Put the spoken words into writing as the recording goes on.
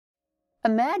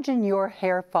Imagine your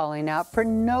hair falling out for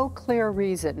no clear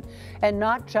reason, and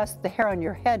not just the hair on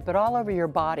your head, but all over your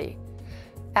body.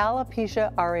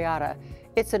 Alopecia areata.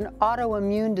 It's an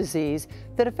autoimmune disease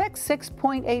that affects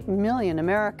 6.8 million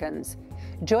Americans.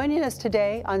 Joining us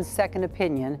today on Second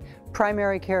Opinion,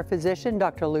 primary care physician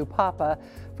Dr. Lou Papa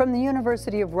from the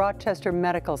University of Rochester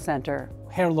Medical Center.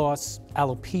 Hair loss,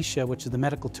 alopecia, which is the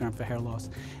medical term for hair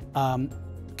loss,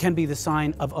 can be the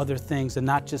sign of other things and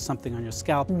not just something on your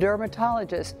scalp.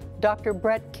 Dermatologist Dr.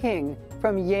 Brett King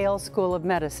from Yale School of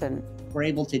Medicine. We're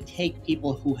able to take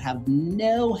people who have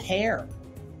no hair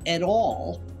at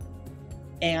all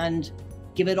and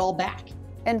give it all back.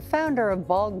 And founder of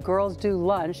Bald Girls Do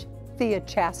Lunch, Thea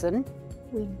Chasson.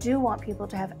 We do want people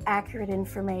to have accurate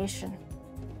information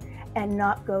and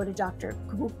not go to Dr.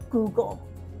 Google.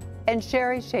 And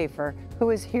Sherry Schaefer,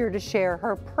 who is here to share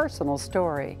her personal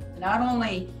story. Not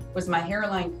only was my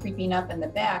hairline creeping up in the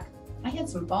back, I had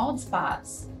some bald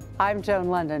spots. I'm Joan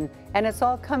Lunden, and it's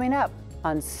all coming up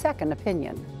on Second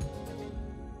Opinion.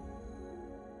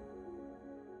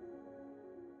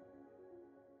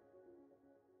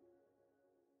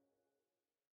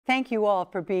 Thank you all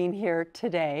for being here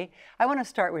today. I want to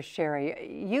start with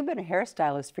Sherry. You've been a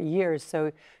hairstylist for years,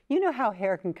 so you know how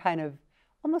hair can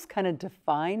almost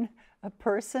define a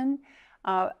person.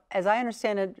 As I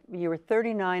understand it, you were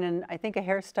 39, and I think a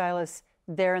hairstylist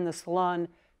there in the salon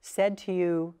said to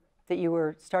you that you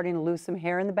were starting to lose some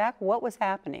hair in the back. What was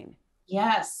happening?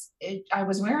 Yes, I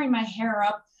was wearing my hair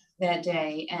up that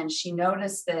day, and she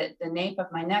noticed that the nape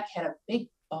of my neck had a big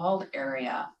bald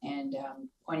area and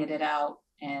pointed it out.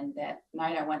 And that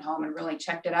night I went home and really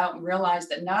checked it out and realized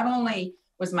that not only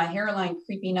was my hairline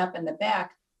creeping up in the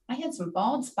back, I had some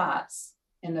bald spots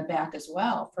in the back as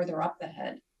well, further up the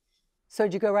head. So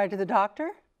did you go right to the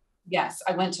doctor? Yes,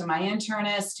 I went to my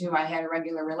internist who I had a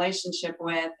regular relationship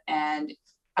with, and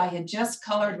I had just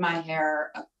colored my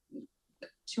hair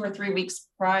 2 or 3 weeks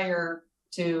prior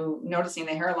to noticing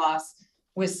the hair loss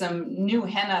with some new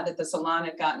henna that the salon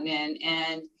had gotten in,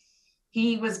 and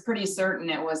he was pretty certain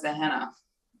it was the henna.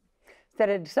 That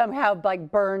it somehow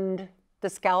burned the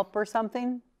scalp or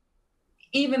something?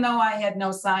 Even though I had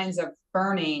no signs of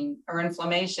burning or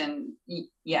inflammation,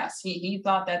 yes, he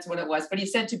thought that's what it was. But he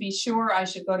said to be sure I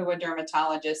should go to a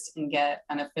dermatologist and get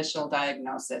an official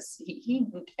diagnosis.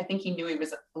 I think he knew he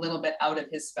was a little bit out of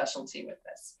his specialty with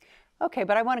this. Okay,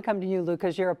 but I want to come to you, Lou,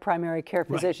 because you're a primary care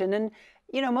physician. Right.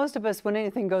 And, most of us, when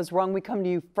anything goes wrong, we come to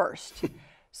you first.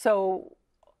 So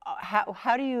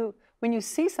how do you, when you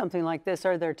see something like this,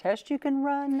 are there tests you can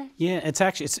run? Yeah,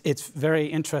 it's very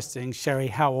interesting, Sherry,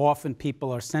 how often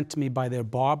people are sent to me by their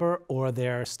barber or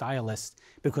their stylist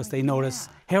because they notice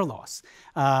hair loss.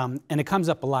 And it comes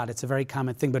up a lot. It's a very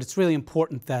common thing, but it's really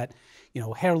important that,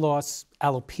 hair loss,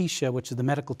 alopecia, which is the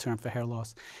medical term for hair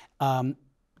loss,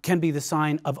 can be the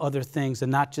sign of other things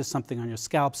and not just something on your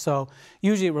scalp. So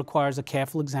usually it requires a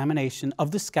careful examination of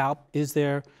the scalp. Is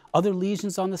there other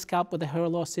lesions on the scalp where the hair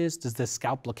loss is? Does the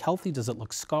scalp look healthy? Does it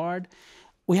look scarred?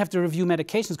 We have to review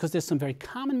medications because there's some very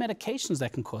common medications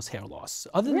that can cause hair loss,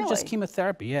 other than just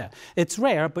chemotherapy. Yeah, it's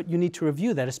rare, but you need to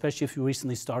review that, especially if you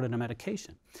recently started a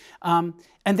medication.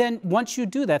 And then once you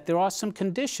do that, there are some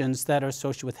conditions that are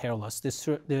associated with hair loss.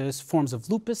 There's forms of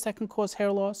lupus that can cause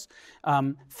hair loss.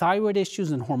 Thyroid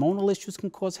issues and hormonal issues can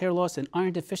cause hair loss, and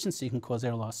iron deficiency can cause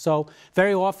hair loss. So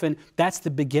very often, that's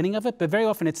the beginning of it, but very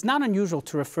often it's not unusual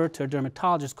to refer to a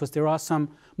dermatologist because there are some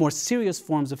more serious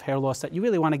forms of hair loss that you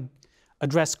really want to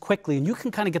address quickly, and you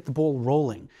can kind of get the ball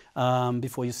rolling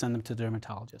before you send them to the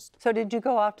dermatologist. So did you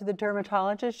go off to the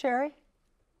dermatologist, Sherry?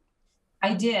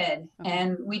 I did,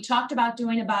 and we talked about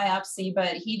doing a biopsy,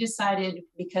 but he decided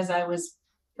because I was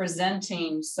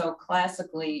presenting so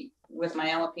classically with my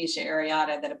alopecia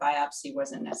areata that a biopsy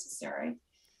wasn't necessary.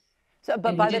 So,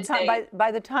 but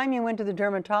by the time you went to the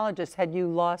dermatologist, had you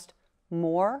lost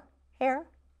more hair?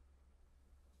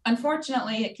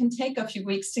 Unfortunately, it can take a few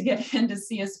weeks to get in to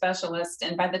see a specialist.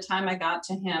 And by the time I got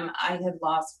to him, I had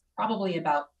lost probably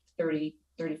about 35%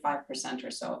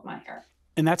 or so of my hair.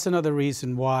 And that's another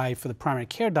reason why for the primary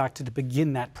care doctor to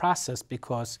begin that process,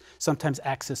 because sometimes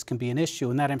access can be an issue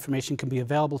and that information can be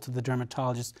available to the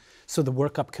dermatologist so the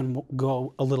workup can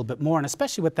go a little bit more. And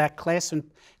especially with that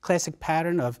classic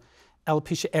pattern of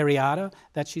alopecia areata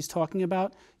that she's talking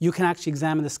about, you can actually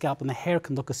examine the scalp and the hair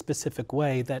can look a specific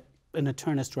way that an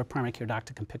internist or a primary care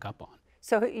doctor can pick up on.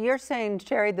 So you're saying,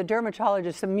 Sherry, the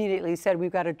dermatologist immediately said,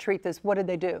 we've got to treat this. What did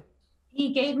they do?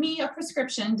 He gave me a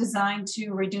prescription designed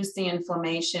to reduce the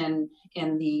inflammation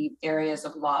in the areas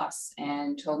of loss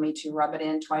and told me to rub it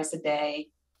in twice a day.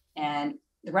 And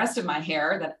the rest of my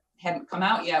hair that hadn't come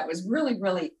out yet was really,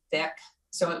 really thick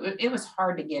So it was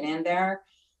hard to get in there.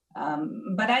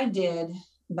 But I did.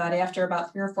 But after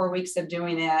about 3 or 4 weeks of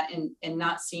doing that and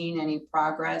not seeing any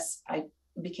progress, I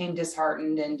became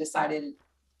disheartened and decided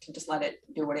to just let it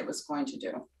do what it was going to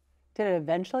do. Did it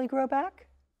eventually grow back?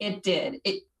 It did.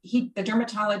 The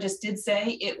dermatologist did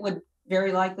say it would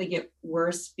very likely get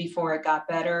worse before it got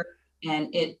better.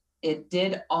 And it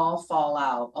did all fall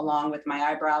out, along with my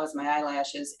eyebrows, my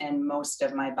eyelashes, and most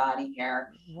of my body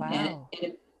hair. Wow. And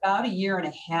in about 1.5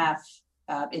 years,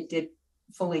 it did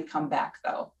fully come back,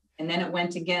 though. And then it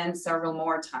went again several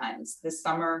more times. This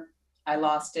summer, I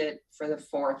lost it for the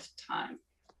 4th time.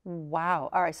 Wow.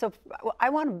 All right. So I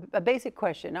want a basic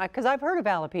question, because I've heard of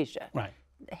alopecia, Right.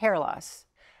 hair loss,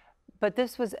 but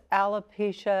this was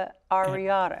alopecia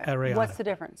areata. What's the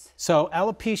difference? So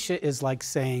alopecia is like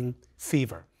saying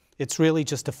fever. It's really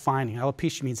just defining.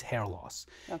 Alopecia means hair loss.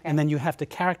 Okay. And then you have to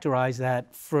characterize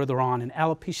that further on. And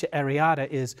alopecia areata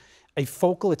is a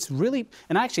focal, it's really,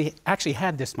 and I actually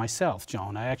had this myself,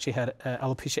 Joan. I actually had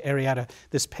alopecia areata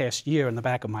this past year in the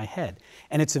back of my head.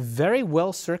 And it's a very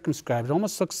well circumscribed. It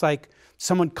almost looks like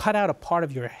someone cut out a part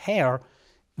of your hair.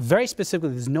 Very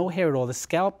specifically, there's no hair at all. The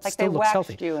scalp like still looks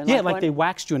healthy. Yeah, like they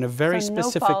waxed you in a very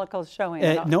specific. No follicles showing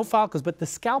at all. No follicles, but the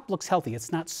scalp looks healthy.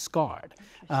 It's not scarred.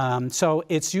 So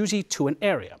it's usually to an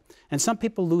area. And some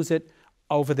people lose it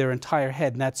over their entire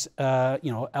head, and that's,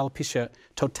 alopecia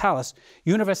totalis.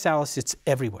 Universalis, it's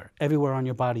everywhere. Everywhere on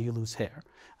your body you lose hair.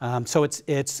 So it's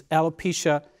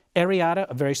alopecia areata,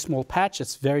 a very small patch.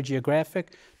 It's very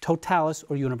geographic. Totalis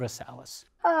or universalis.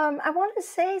 I wanted to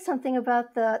say something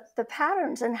about the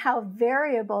patterns and how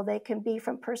variable they can be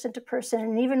from person to person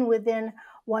and even within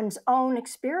one's own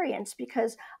experience,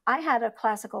 because I had a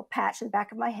classical patch in the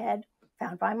back of my head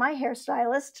found by my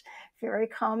hairstylist, very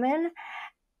common.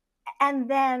 And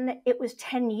then it was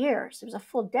 10 years, it was a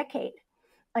full decade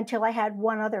until I had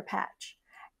one other patch.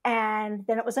 And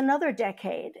then it was another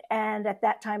decade. And at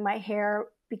that time, my hair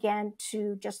began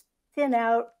to just thin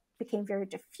out, became very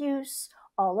diffuse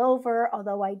all over,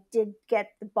 although I did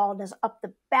get the baldness up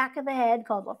the back of the head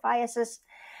called alopecia.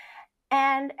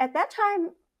 And at that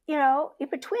time, in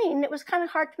between, it was kind of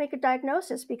hard to make a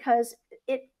diagnosis because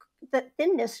the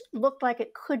thinness looked like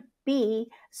it could be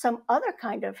some other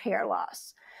kind of hair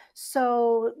loss.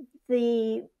 So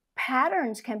the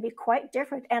patterns can be quite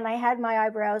different. And I had my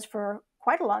eyebrows for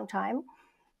quite a long time.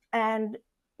 And,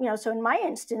 so in my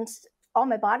instance, all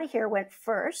my body hair went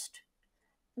first.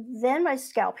 Then my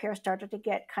scalp hair started to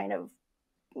get kind of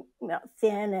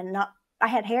thin and I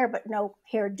had hair, but no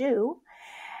hairdo.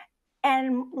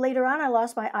 And later on, I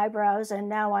lost my eyebrows, and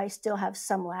now I still have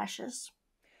some lashes.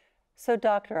 So,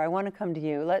 doctor, I want to come to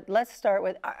you. Let's start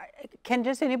with, can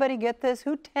just anybody get this?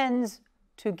 Who tends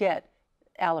to get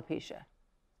alopecia?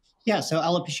 Yeah, so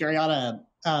alopecia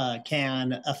areata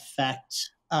can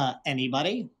affect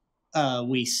anybody.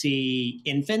 We see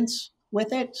infants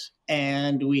with it,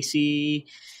 and we see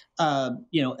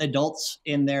adults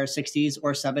in their 60s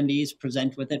or 70s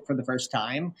present with it for the first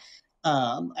time.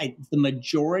 The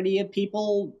majority of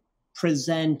people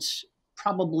present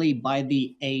probably by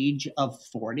the age of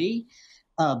 40,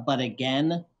 but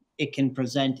again, it can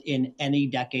present in any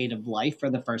decade of life for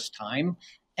the first time,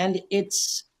 and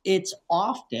it's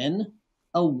often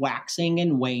a waxing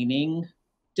and waning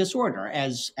disorder,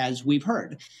 as we've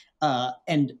heard,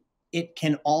 and it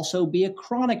can also be a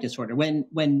chronic disorder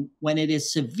when it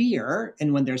is severe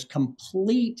and when there's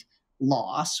complete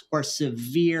loss or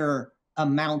severe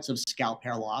amounts of scalp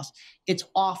hair loss. It's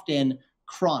often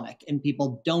chronic, and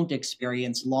people don't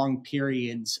experience long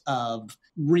periods of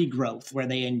regrowth where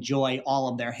they enjoy all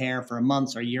of their hair for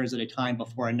months or years at a time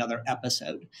before another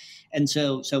episode. And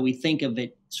so we think of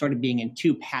it sort of being in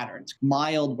two patterns: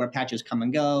 mild, where patches come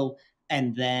and go,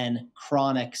 and then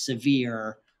chronic,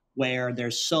 severe, where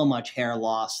there's so much hair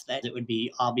loss that it would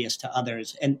be obvious to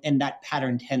others. And that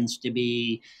pattern tends to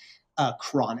be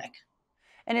chronic.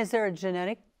 And is there a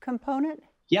genetic component?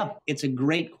 Yeah, it's a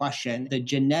great question. The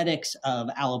genetics of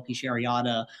alopecia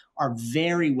areata are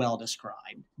very well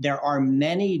described. There are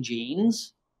many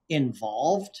genes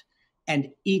involved, and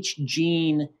each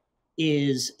gene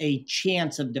is a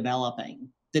chance of developing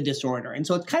the disorder. And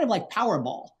so it's kind of like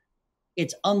Powerball.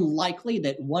 It's unlikely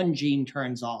that one gene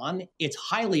turns on. It's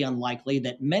highly unlikely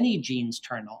that many genes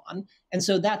turn on. And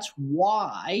so that's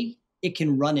why it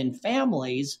can run in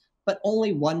families, but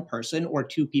only one person or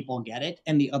two people get it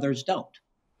and the others don't.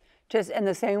 Just in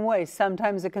the same way,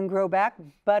 sometimes it can grow back,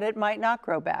 but it might not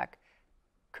grow back.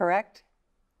 Correct?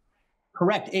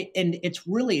 Correct. And it's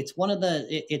one of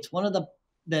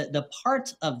the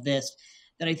parts of this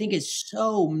that I think is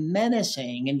so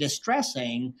menacing and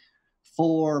distressing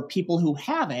for people who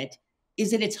have it,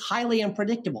 is that it's highly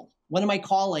unpredictable. One of my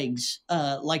colleagues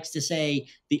likes to say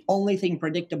the only thing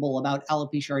predictable about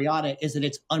alopecia areata is that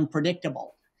it's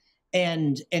unpredictable.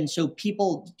 And so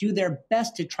people do their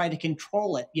best to try to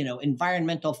control it, you know,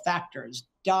 environmental factors,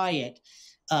 diet,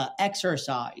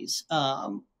 exercise,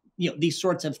 you know, these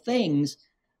sorts of things.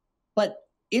 But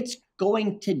it's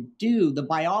going to do, the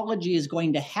biology is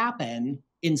going to happen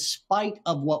in spite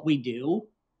of what we do,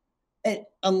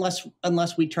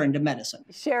 unless we turn to medicine.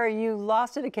 Sherry, you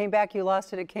lost it, it came back, you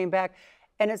lost it, it came back.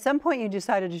 And at some point you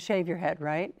decided to shave your head,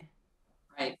 right?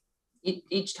 Right.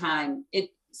 Each time.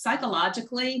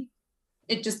 Psychologically,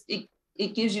 it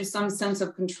gives you some sense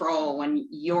of control when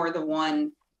you're the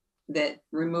one that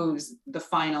removes the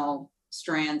final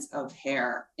strands of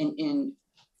hair. And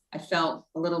I felt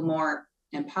a little more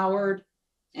empowered.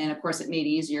 And of course, it made it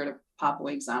easier to pop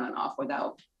wigs on and off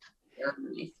without hair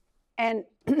underneath. And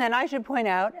I should point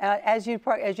out, as you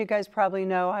guys probably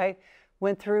know, I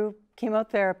went through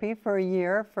chemotherapy for a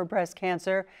year for breast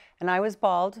cancer, and I was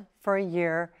bald for a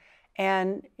year.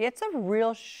 And it's a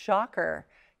real shocker,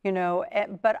 you know,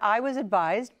 but I was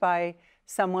advised by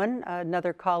someone,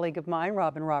 another colleague of mine,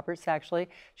 Robin Roberts, actually.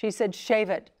 She said, shave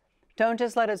it. Don't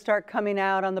just let it start coming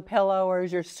out on the pillow or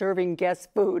as you're serving guests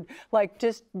food. Like,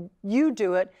 just you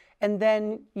do it, and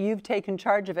then you've taken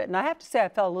charge of it. And I have to say, I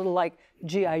felt a little like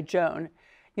G.I. Joan.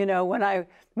 You know, when I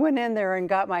went in there and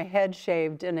got my head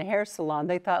shaved in a hair salon,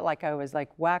 they thought like I was like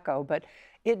wacko, but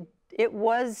it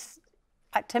was,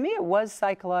 to me, it was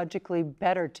psychologically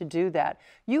better to do that.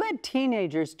 You had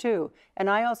teenagers too, and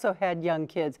I also had young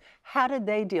kids. How did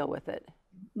they deal with it?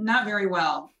 Not very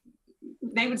well.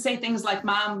 They would say things like,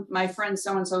 Mom, my friend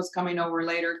so-and-so's coming over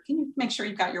later. Can you make sure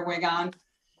you've got your wig on?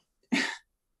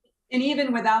 And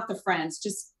even without the friends,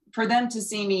 just for them to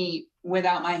see me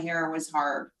without my hair was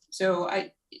hard. So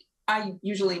I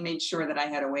usually made sure that I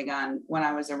had a wig on when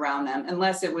I was around them,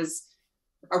 unless it was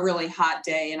a really hot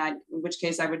day, and in which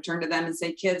case I would turn to them and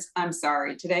say, kids, I'm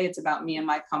sorry. Today it's about me and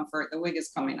my comfort. The wig is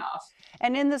coming off.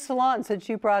 And in the salon, since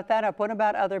you brought that up, what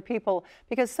about other people?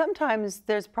 Because sometimes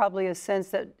there's probably a sense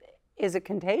that, is it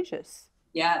contagious?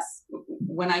 Yes.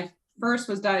 When I first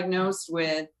was diagnosed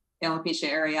with alopecia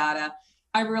areata,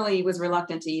 I really was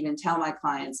reluctant to even tell my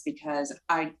clients because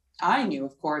I knew,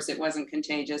 of course, it wasn't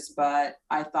contagious, but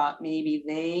I thought maybe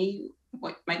they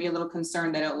might be a little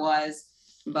concerned that it was.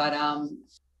 But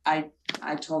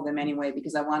I told them anyway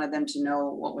because I wanted them to know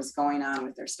what was going on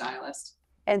with their stylist.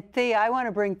 And Thea, I want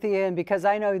to bring Thea in because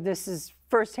I know this is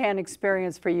firsthand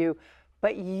experience for you,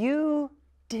 but you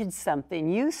did something.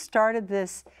 You started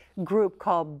this group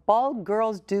called Bald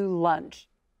Girls Do Lunch.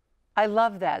 I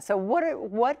love that. So what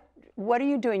are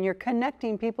you doing? You're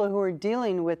connecting people who are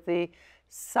dealing with the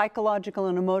psychological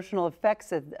and emotional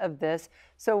effects of this.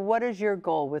 So what is your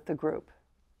goal with the group?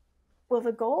 Well,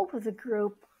 the goal with the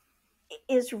group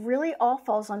is really all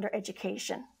falls under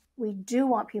education. We do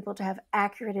want people to have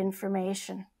accurate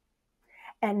information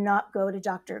and not go to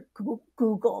Dr.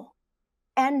 Google.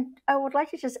 And I would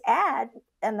like to just add,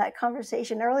 in that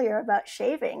conversation earlier about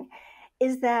shaving,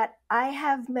 is that I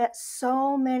have met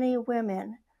so many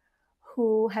women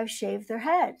who have shaved their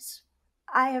heads.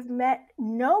 I have met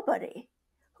nobody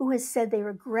who has said they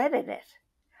regretted it,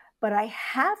 but I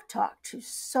have talked to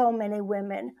so many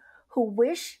women who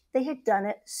wish they had done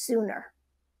it sooner.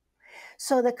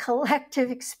 So the collective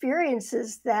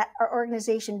experiences that our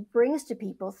organization brings to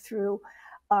people through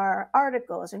our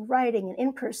articles and writing and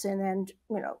in person and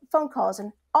phone calls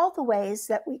and all the ways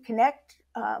that we connect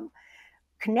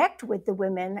with the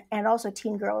women and also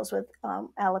teen girls with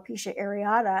alopecia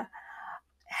areata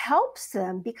helps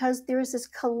them because there's this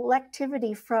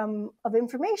collectivity of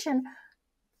information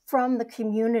from the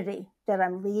community that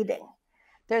I'm leading.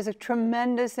 There's a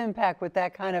tremendous impact with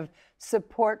that kind of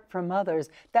support from others,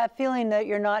 that feeling that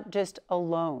you're not just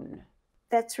alone.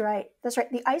 That's right. That's right.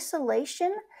 The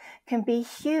isolation can be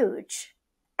huge.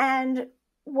 And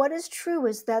what is true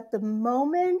is that the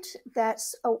moment that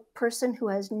a person who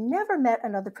has never met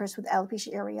another person with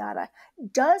alopecia areata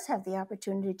does have the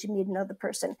opportunity to meet another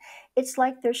person, it's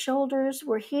like their shoulders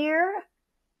were here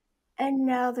and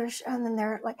now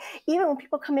they're like, even when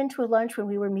people come into a lunch when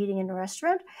we were meeting in a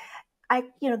restaurant,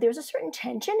 there's a certain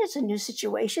tension. It's a new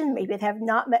situation. Maybe they have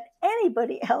not met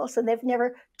anybody else and they've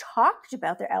never talked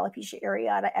about their alopecia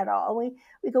areata at all.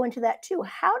 We go into that too,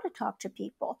 how to talk to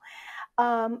people.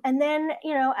 And then,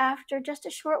 after just a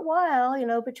short while,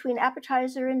 between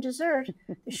appetizer and dessert,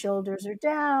 the shoulders are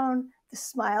down, the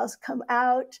smiles come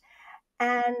out.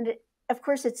 And of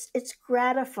course, it's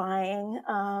gratifying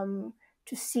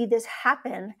to see this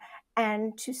happen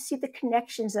and to see the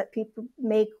connections that people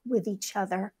make with each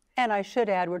other. And I should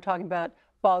add, we're talking about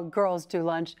Bald Girls Do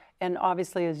Lunch, And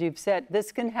obviously, as you've said,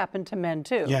 this can happen to men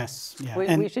too. Yes.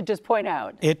 Yeah. We should just point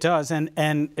out. It does. And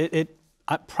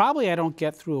probably I don't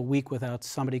get through a week without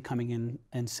somebody coming in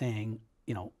and saying,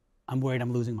 you know, I'm worried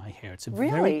I'm losing my hair. It's a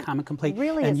very common complaint.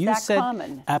 Really, and it's that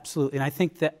common? Absolutely. And I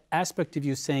think the aspect of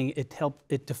you saying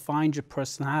it defines your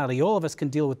personality. All of us can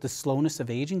deal with the slowness of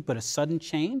aging, but a sudden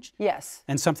change. Yes.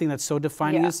 And something that's so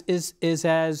defining is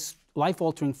as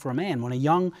life-altering for a man. When a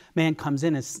young man comes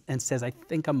in and says, I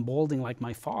think I'm balding like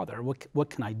my father, what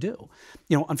can I do?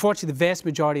 You know, unfortunately, the vast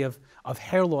majority of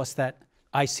hair loss that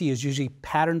I see is usually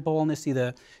pattern baldness,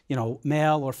 either, you know,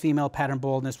 male or female pattern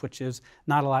baldness, which is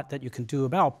not a lot that you can do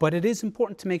about. But it is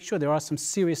important to make sure there are some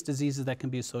serious diseases that can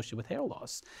be associated with hair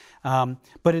loss.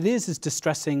 But it is as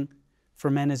distressing for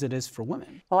men as it is for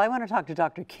women. Well, I want to talk to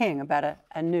Dr. King about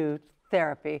a new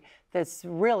therapy that's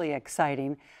really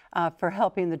exciting for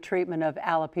helping the treatment of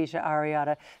alopecia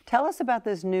areata. Tell us about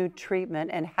this new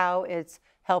treatment and how it's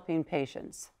helping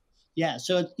patients. Yeah,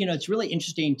 so it's really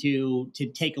interesting to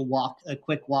take a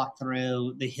quick walk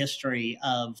through the history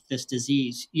of this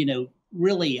disease. You know,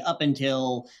 really up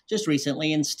until just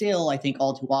recently, and still, I think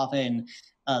all too often,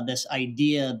 this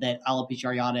idea that alopecia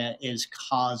areata is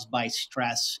caused by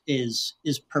stress is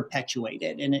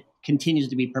perpetuated, and it continues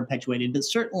to be perpetuated. But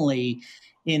certainly,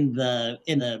 in the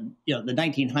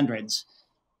 1900s,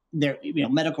 there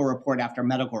medical report after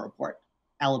medical report,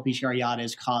 alopecia areata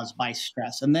is caused by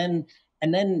stress, and then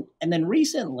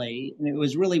recently, and it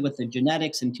was really with the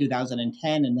genetics in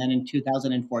 2010, and then in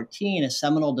 2014, a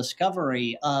seminal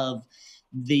discovery of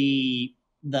the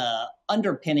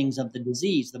underpinnings of the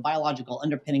disease, the biological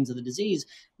underpinnings of the disease,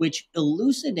 which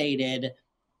elucidated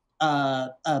a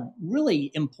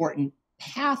really important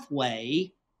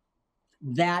pathway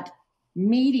that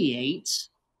mediates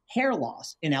hair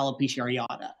loss in alopecia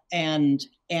areata, and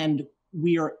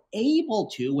we are able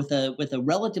to, with a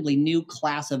relatively new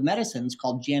class of medicines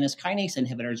called Janus kinase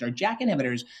inhibitors or JAK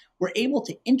inhibitors, we're able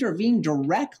to intervene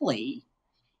directly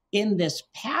in this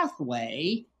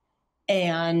pathway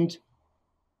and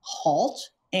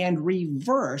halt and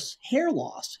reverse hair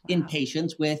loss in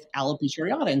patients with alopecia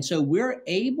areata. And so we're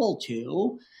able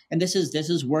to, and this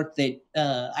is work that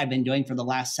I've been doing for the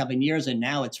last 7 years, and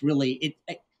now it's really,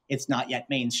 it's not yet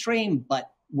mainstream,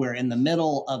 but we're in the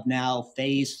middle of now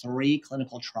phase 3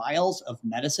 clinical trials of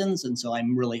medicines. And so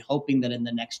I'm really hoping that in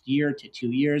the next year to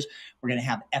 2 years, we're going to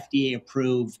have FDA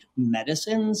approved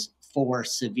medicines for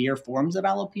severe forms of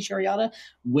alopecia areata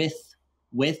with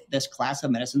this class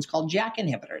of medicines called JAK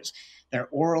inhibitors. They're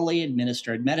orally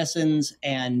administered medicines,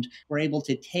 and we're able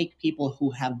to take people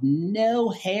who have no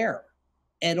hair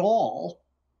at all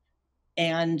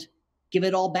and give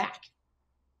it all back.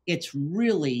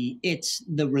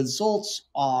 The results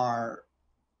are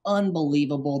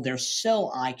unbelievable. They're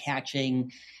so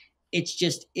eye-catching.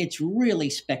 It's really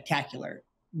spectacular.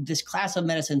 This class of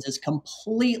medicines is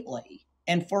completely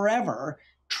and forever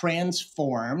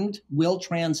will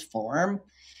transform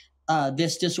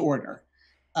this disorder.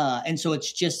 And so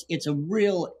it's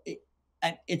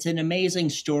an amazing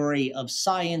story of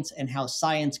science and how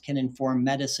science can inform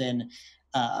medicine.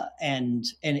 And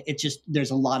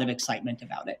there's a lot of excitement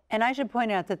about it. And I should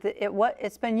point out that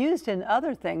it's been used in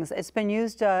other things. It's been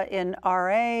used in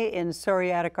RA, in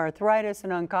psoriatic arthritis, in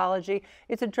oncology.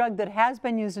 It's a drug that has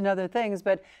been used in other things,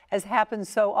 but as happens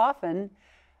so often,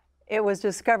 it was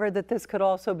discovered that this could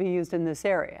also be used in this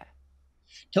area.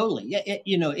 Totally. Yeah.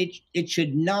 It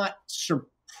should not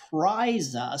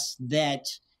surprise us that,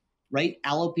 right,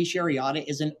 alopecia areata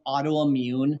is an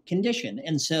autoimmune condition.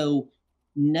 And so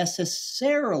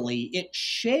necessarily it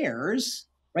shares,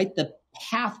 right, the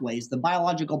pathways, the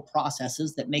biological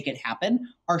processes that make it happen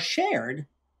are shared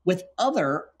with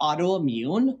other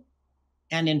autoimmune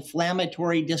and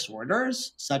inflammatory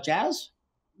disorders, such as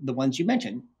the ones you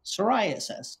mentioned,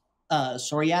 psoriasis,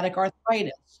 psoriatic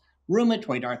arthritis,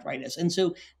 rheumatoid arthritis. And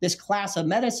so this class of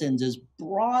medicines is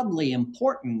broadly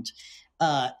important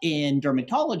in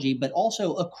dermatology, but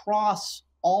also across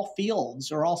all fields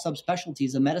or all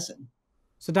subspecialties of medicine.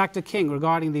 So Dr. King,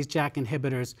 regarding these JAK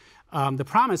inhibitors, the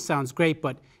promise sounds great,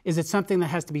 but is it something that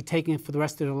has to be taken for the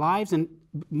rest of their lives? And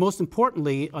most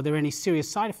importantly, are there any serious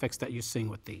side effects that you're seeing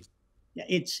with these? Yeah,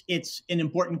 it's an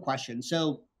important question.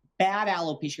 So bad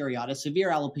alopecia areata, severe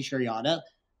alopecia areata,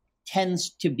 tends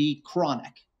to be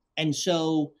chronic. And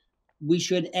so we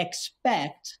should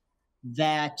expect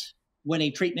that when a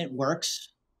treatment works,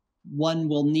 one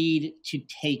will need to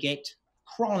take it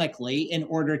chronically in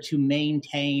order to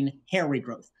maintain hair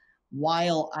regrowth.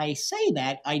 While I say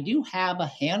that, I do have a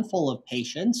handful of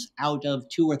patients out of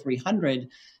 200 or 300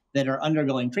 that are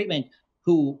undergoing treatment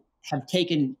who have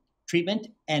taken treatment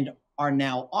and are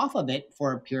now off of it for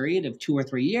a period of 2 or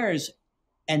 3 years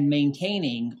and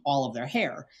maintaining all of their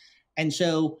hair. And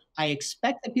so I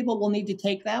expect that people will need to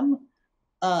take them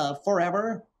forever,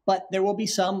 but there will be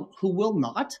some who will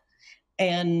not.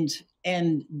 And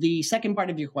the second part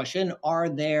of your question, are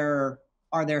there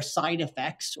side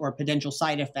effects or potential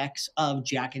side effects of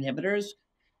JAK inhibitors?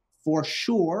 For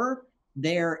sure,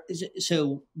 there is.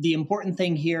 So the important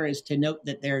thing here is to note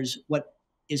that there's what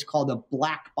is called a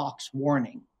black box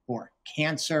warning for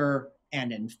cancer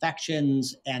and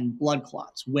infections and blood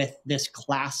clots with this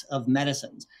class of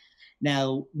medicines.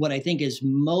 Now, what I think is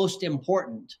most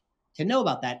important to know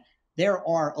about that, there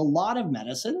are a lot of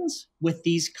medicines with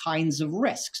these kinds of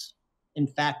risks. In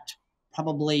fact,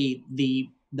 probably the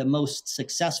most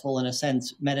successful, in a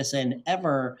sense, medicine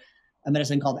ever, a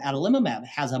medicine called adalimumab,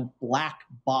 has a black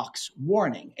box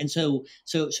warning. And so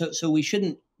we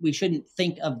shouldn't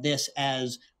think of this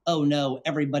as, oh no,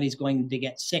 everybody's going to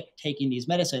get sick taking these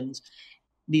medicines.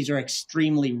 These are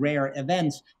extremely rare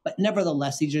events, but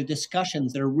nevertheless, these are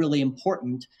discussions that are really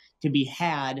important to be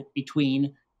had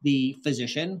between the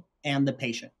physician and the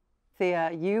patient.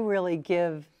 Thea, you really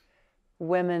give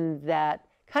women that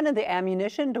kind of the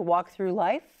ammunition to walk through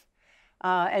life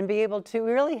and be able to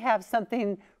really have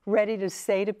something ready to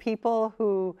say to people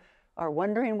who are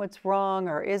wondering what's wrong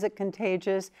or is it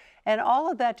contagious? And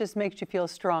all of that just makes you feel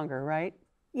stronger, right?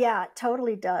 Yeah, it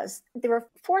totally does. There are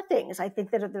 4 things I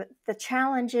think that are the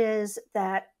challenges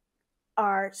that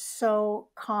are so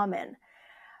common.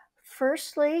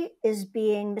 Firstly is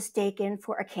being mistaken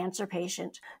for a cancer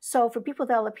patient. So for people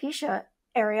with alopecia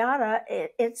areata,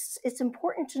 it's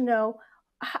important to know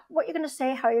what you're going to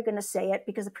say, how you're going to say it,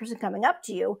 because the person coming up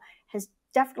to you has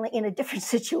definitely in a different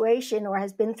situation or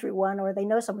has been through one, or they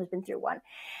know someone who's been through one.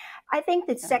 I think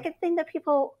the second thing that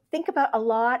people think about a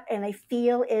lot and they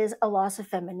feel is a loss of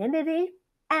femininity,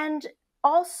 and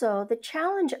also the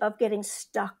challenge of getting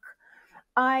stuck.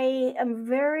 I am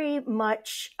very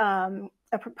much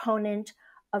a proponent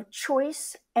of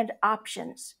choice and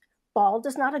options. Bald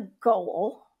is not a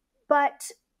goal, but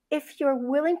if you're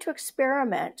willing to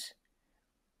experiment,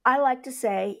 I like to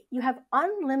say you have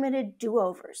unlimited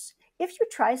do-overs. If you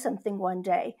try something one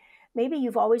day, maybe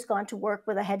you've always gone to work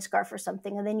with a headscarf or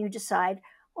something, and then you decide,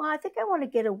 well, I think I want to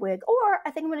get a wig, or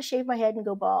I think I'm going to shave my head and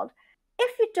go bald.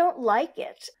 If you don't like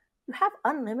it, you have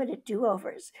unlimited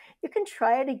do-overs. You can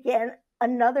try it again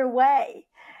another way.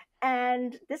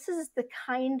 And this is the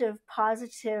kind of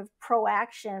positive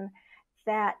proaction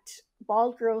that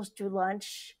Bald Girls Do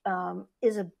Lunch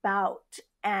is about.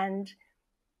 And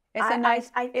it's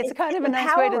kind of a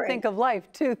nice way to think of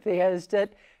life too, Thea, is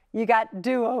that you got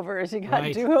do-overs. You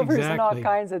got do-overs and all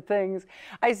kinds of things.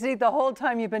 I see the whole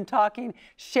time you've been talking,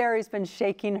 Sherry's been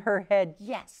shaking her head.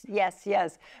 Yes, yes,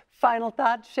 yes. Final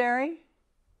thoughts, Sherry?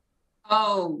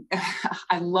 Oh,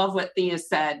 I love what Thea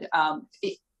said.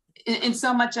 And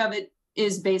so much of it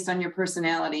is based on your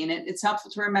personality. And it's helpful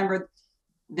to remember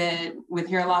that with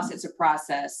hair loss, it's a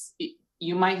process.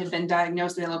 You might have been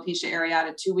diagnosed with alopecia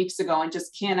areata 2 weeks ago and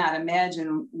just cannot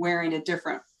imagine wearing a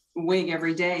different wig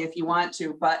every day if you want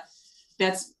to, but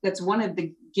that's one of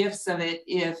the gifts of it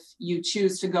if you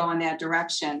choose to go in that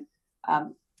direction.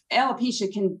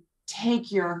 Alopecia can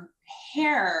take your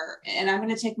hair, and I'm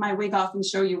going to take my wig off and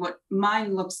show you what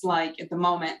mine looks like at the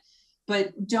moment,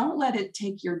 but don't let it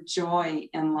take your joy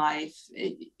in life.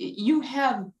 You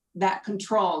have that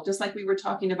control, just like we were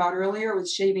talking about earlier with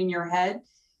shaving your head.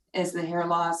 As the hair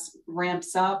loss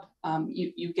ramps up,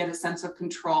 you get a sense of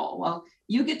control. Well,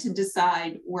 you get to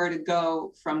decide where to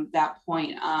go from that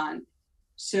point on.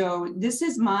 So this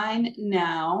is mine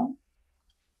now.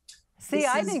 See,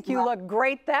 I think you look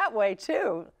great that way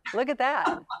too. Look at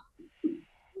that.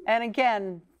 And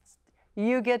again,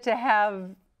 you get to have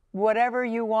whatever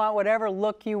you want, whatever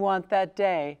look you want that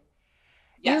day.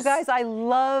 Yes. You guys, I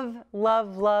love,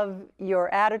 love, love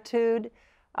your attitude.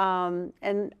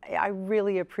 And I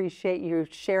really appreciate you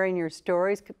sharing your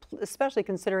stories, especially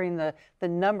considering the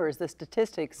numbers, the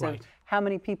statistics of how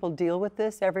many people deal with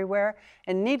this everywhere.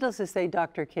 And needless to say,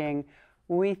 Dr. King,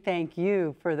 we thank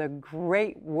you for the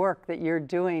great work that you're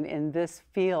doing in this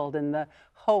field and the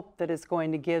hope that it's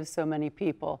going to give so many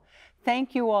people.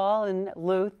 Thank you all, and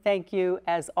Lou, thank you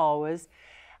as always.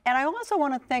 And I also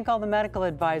want to thank all the medical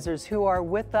advisors who are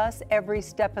with us every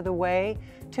step of the way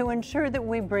to ensure that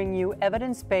we bring you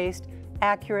evidence-based,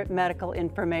 accurate medical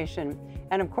information.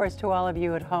 And of course, to all of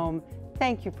you at home,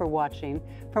 thank you for watching.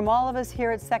 From all of us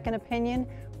here at Second Opinion,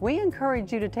 we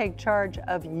encourage you to take charge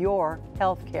of your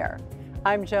health care.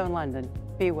 I'm Joan Lunden.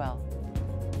 Be well.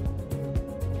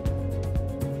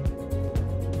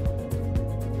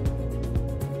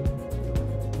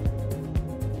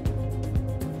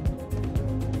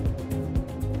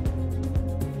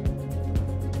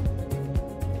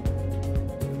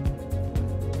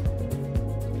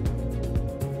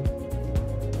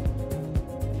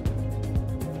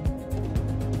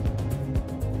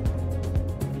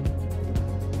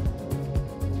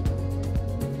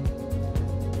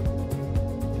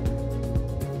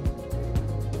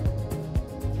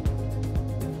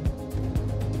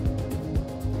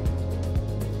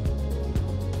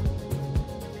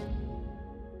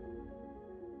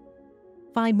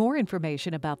 Find more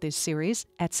information about this series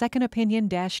at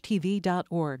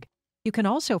secondopinion-tv.org. You can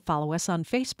also follow us on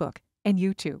Facebook and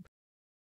YouTube.